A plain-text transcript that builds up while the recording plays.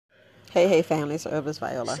Hey, family, it's Herbalist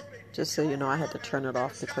Viola. Just so you know, I had to turn it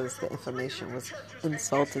off because the information was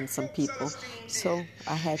insulting some people. So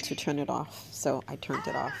I had to turn it off. So I turned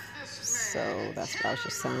it off. So that's what I was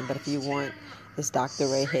just saying. But if you want, it's Dr.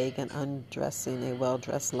 Ray Hagan, Undressing a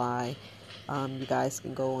Well-Dressed Lie. You guys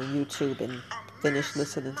can go on YouTube and finish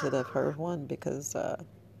listening to the first one because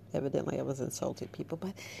evidently I was insulting people.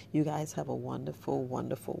 But you guys have a wonderful,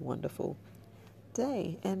 wonderful, wonderful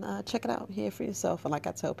day and check it out here for yourself. And like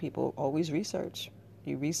I tell people, always research.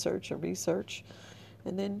 You research and research,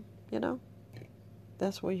 and then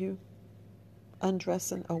that's where you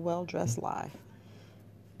undressing a well-dressed lie.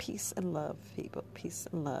 Peace and love, people. Peace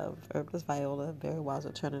and love. Herbalist Viola, Very Wise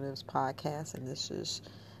Alternatives podcast, and this is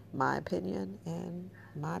my opinion and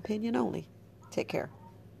my opinion only. Take care.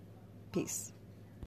 Peace.